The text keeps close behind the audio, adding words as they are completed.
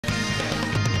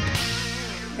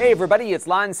Hey everybody, it's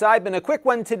Lon.TV, and a quick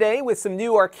one today with some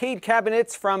new arcade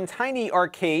cabinets from Tiny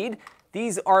Arcade.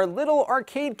 These are little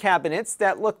arcade cabinets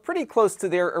that look pretty close to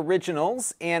their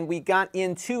originals, and we got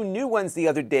in two new ones the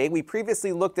other day. We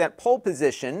previously looked at Pole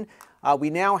Position.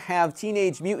 We now have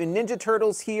Teenage Mutant Ninja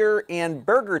Turtles here and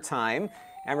BurgerTime,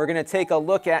 and we're going to take a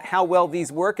look at how well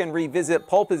these work and revisit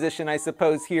Pole Position, I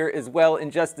suppose, here as well in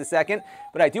just a second.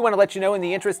 But I do want to let you know, in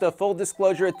the interest of full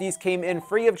disclosure, that these came in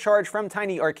free of charge from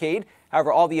Tiny Arcade.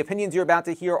 However, all the opinions you're about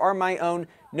to hear are my own.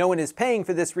 No one is paying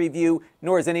for this review,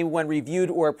 nor has anyone reviewed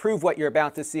or approved what you're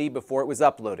about to see before it was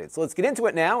uploaded. So let's get into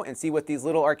it now and see what these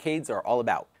little arcades are all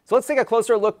about. So let's take a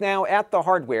closer look now at the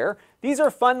hardware. These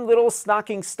are fun little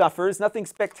stocking stuffers, nothing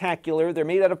spectacular. They're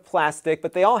made out of plastic,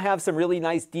 but they all have some really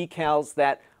nice decals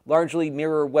that largely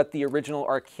mirror what the original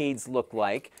arcades look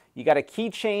like. You got a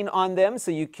keychain on them, so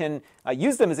you can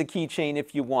use them as a keychain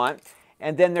if you want.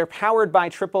 And then they're powered by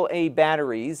AAA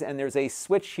batteries, and there's a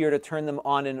switch here to turn them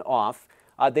on and off.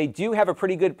 They do have a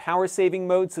pretty good power saving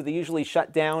mode, so they usually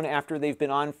shut down after they've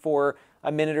been on for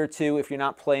a minute or two if you're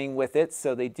not playing with it,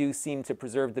 so they do seem to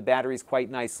preserve the batteries quite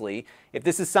nicely. If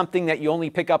this is something that you only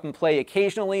pick up and play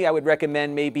occasionally, I would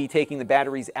recommend maybe taking the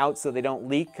batteries out so they don't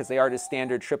leak, because they are just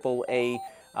standard AAA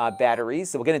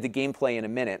batteries. So we'll get into gameplay in a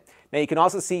minute. Now you can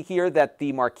also see here that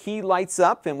the marquee lights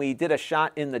up, and we did a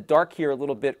shot in the dark here a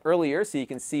little bit earlier, so you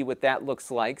can see what that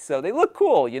looks like. So they look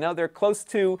cool, you know, they're close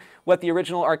to what the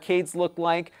original arcades look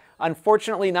like.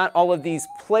 Unfortunately, not all of these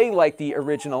play like the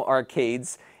original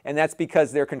arcades, and that's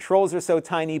because their controls are so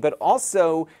tiny, but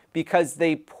also because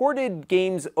they ported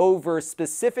games over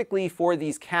specifically for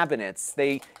these cabinets.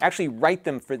 They actually write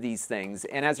them for these things,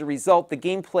 and as a result, the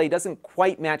gameplay doesn't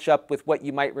quite match up with what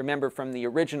you might remember from the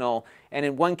original, and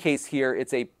in one case here,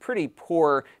 it's a pretty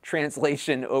poor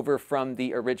translation over from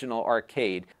the original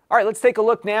arcade. All right, let's take a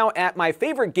look now at my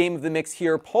favorite game of the mix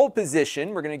here, Pole Position.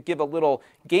 We're going to give a little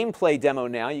gameplay demo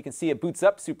now. You can see it boots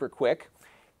up super quick.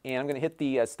 And I'm going to hit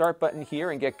the start button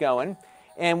here and get going.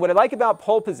 And what I like about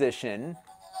Pole Position,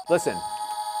 listen,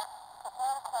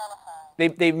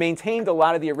 they've maintained a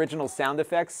lot of the original sound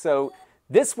effects. So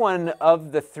this one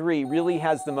of the three really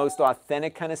has the most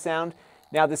authentic kind of sound.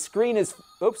 Now the screen is,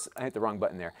 oops, I hit the wrong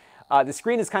button there. The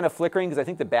screen is kind of flickering because I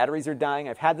think the batteries are dying.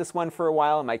 I've had this one for a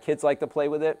while and my kids like to play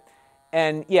with it.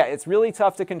 And yeah, it's really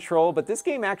tough to control, but this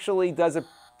game actually does a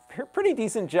pretty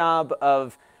decent job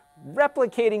of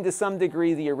replicating to some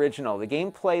degree the original. The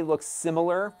gameplay looks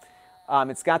similar.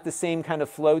 It's got the same kind of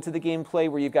flow to the gameplay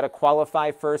where you've got to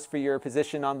qualify first for your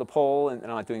position on the pole, and I'm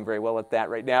not doing very well at that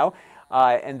right now.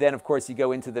 And then, of course, you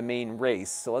go into the main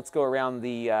race. So let's go around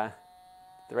the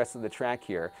rest of the track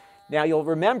here. Now, you'll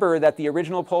remember that the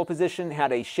original Pole Position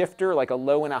had a shifter, like a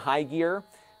low and a high gear.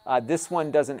 This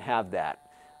one doesn't have that.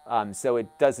 So it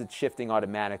does its shifting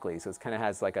automatically, so it kind of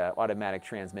has like an automatic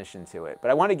transmission to it. But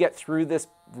I want to get through this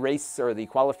race or the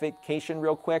qualification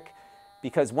real quick,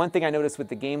 because one thing I noticed with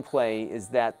the gameplay is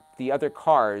that the other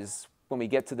cars, when we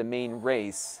get to the main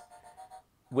race,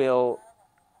 will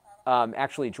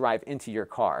actually drive into your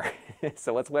car.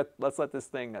 So let's let this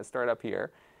thing start up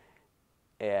here.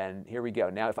 And here we go.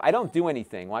 Now, if I don't do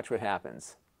anything, watch what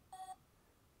happens.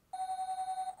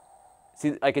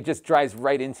 See, like it just drives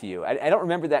right into you. I don't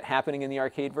remember that happening in the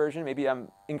arcade version. Maybe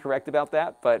I'm incorrect about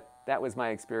that, but that was my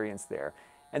experience there.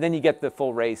 And then you get the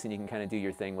full race and you can kind of do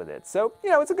your thing with it. So,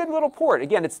 you know, it's a good little port.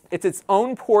 Again, it's its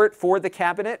own port for the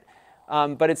cabinet,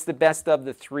 but it's the best of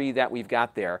the three that we've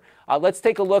got there. Let's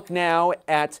take a look now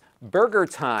at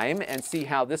BurgerTime and see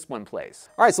how this one plays.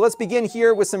 All right, so let's begin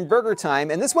here with some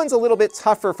BurgerTime. And this one's a little bit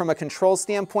tougher from a control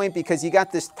standpoint because you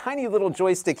got this tiny little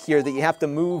joystick here that you have to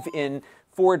move in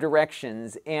 4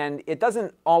 directions, and it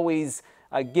doesn't always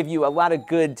give you a lot of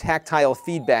good tactile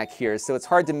feedback here, so it's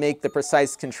hard to make the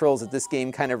precise controls that this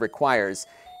game kind of requires.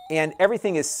 And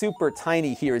everything is super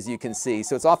tiny here, as you can see,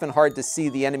 so it's often hard to see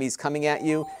the enemies coming at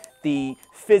you. The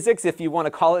physics, if you want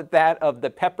to call it that, of the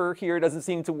pepper here doesn't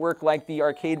seem to work like the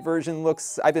arcade version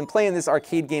looks. I've been playing this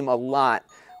arcade game a lot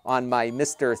on my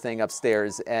Mister thing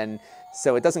upstairs, and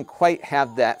so it doesn't quite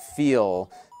have that feel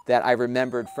that I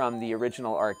remembered from the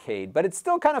original arcade. But it's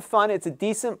still kind of fun. It's a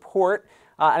decent port,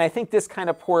 and I think this kind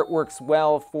of port works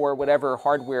well for whatever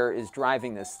hardware is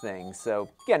driving this thing. So,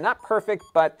 again, not perfect,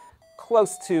 but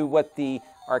close to what the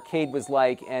arcade was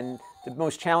like, and the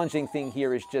most challenging thing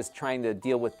here is just trying to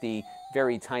deal with the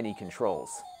very tiny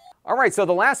controls. All right, so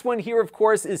the last one here, of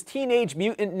course, is Teenage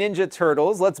Mutant Ninja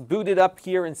Turtles. Let's boot it up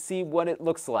here and see what it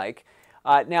looks like.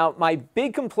 Now, my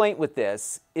big complaint with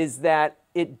this is that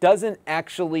it doesn't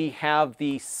actually have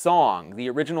the song, the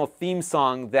original theme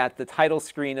song that the title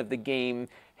screen of the game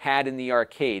had in the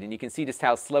arcade. And you can see just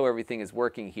how slow everything is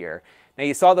working here. Now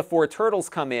you saw the 4 turtles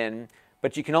come in,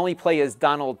 but you can only play as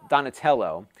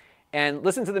Donatello. And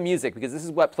listen to the music, because this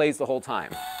is what plays the whole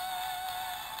time.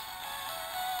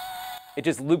 It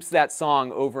just loops that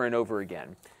song over and over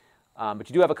again. But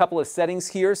you do have a couple of settings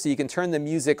here, so you can turn the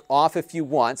music off if you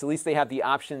want. So at least they have the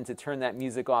option to turn that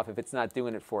music off if it's not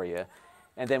doing it for you.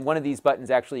 And then one of these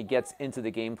buttons actually gets into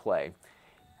the gameplay.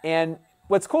 And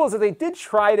what's cool is that they did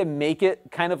try to make it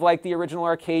kind of like the original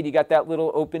arcade. You got that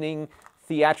little opening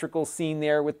theatrical scene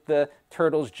there with the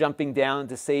turtles jumping down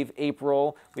to save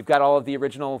April. We've got all of the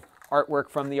original artwork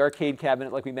from the arcade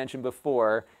cabinet like we mentioned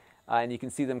before. And you can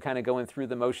see them kind of going through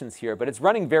the motions here. But it's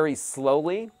running very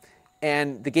slowly.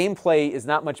 And the gameplay is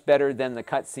not much better than the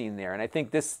cutscene there. And I think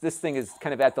this thing is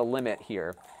kind of at the limit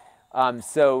here.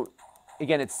 So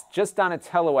again, it's just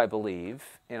Donatello, I believe.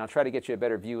 And I'll try to get you a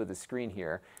better view of the screen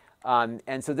here.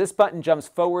 And so this button jumps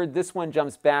forward. This one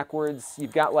jumps backwards.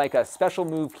 You've got like a special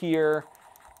move here.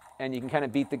 And you can kind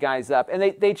of beat the guys up. And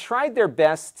they tried their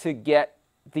best to get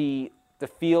the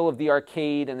feel of the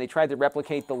arcade. And they tried to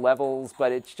replicate the levels.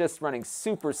 But it's just running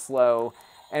super slow.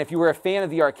 And if you were a fan of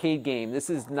the arcade game, this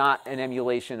is not an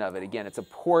emulation of it. Again, it's a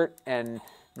port and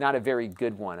not a very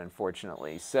good one,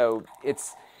 unfortunately. So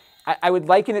I would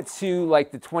liken it to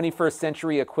like the 21st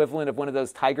century equivalent of one of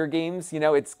those Tiger games. You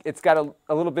know, it's got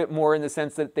a little bit more in the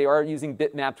sense that they are using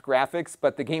bitmapped graphics,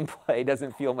 but the gameplay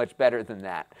doesn't feel much better than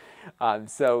that.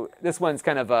 So this one's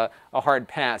kind of a hard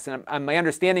pass. And my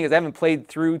understanding is I haven't played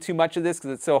through too much of this because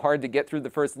it's so hard to get through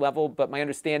the first level, but my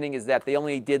understanding is that they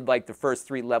only did like the first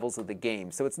 3 levels of the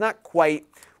game. So it's not quite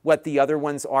what the other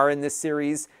ones are in this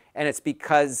series. And it's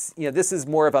because, you know, this is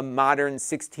more of a modern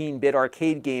 16-bit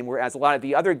arcade game, whereas a lot of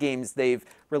the other games they've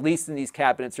released in these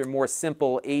cabinets are more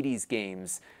simple 80s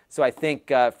games. So I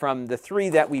think from the 3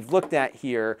 that we've looked at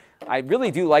here, I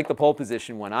really do like the pole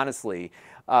position one, honestly.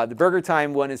 The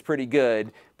BurgerTime one is pretty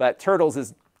good, but Turtles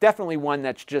is definitely one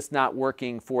that's just not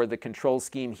working for the control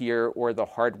scheme here or the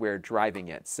hardware driving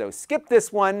it. So skip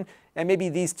this one, and maybe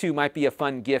these 2 might be a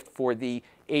fun gift for the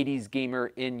 80s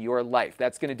gamer in your life.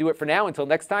 That's going to do it for now. Until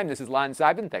next time, this is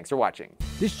Lon.TV. Thanks for watching.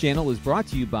 This channel is brought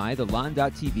to you by the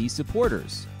Lon.TV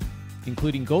supporters,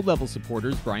 including gold level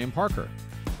supporters Brian Parker,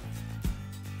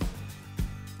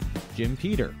 Jim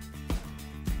Peter,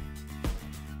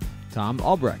 Tom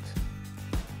Albrecht,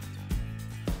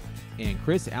 and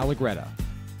Chris Allegretta.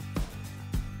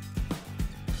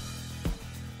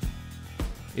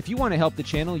 If you want to help the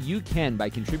channel, you can by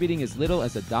contributing as little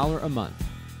as $1 a month.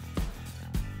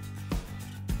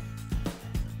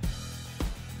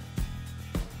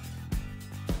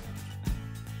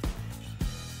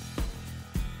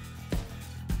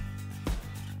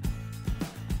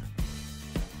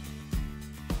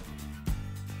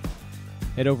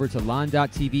 Head over to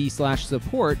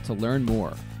lon.tv/support to learn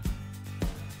more.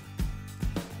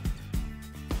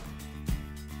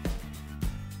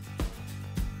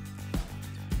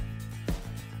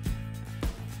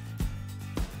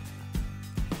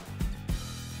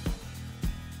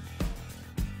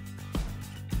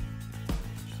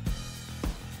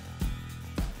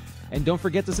 And don't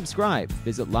forget to subscribe.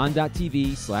 Visit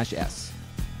lon.tv/s.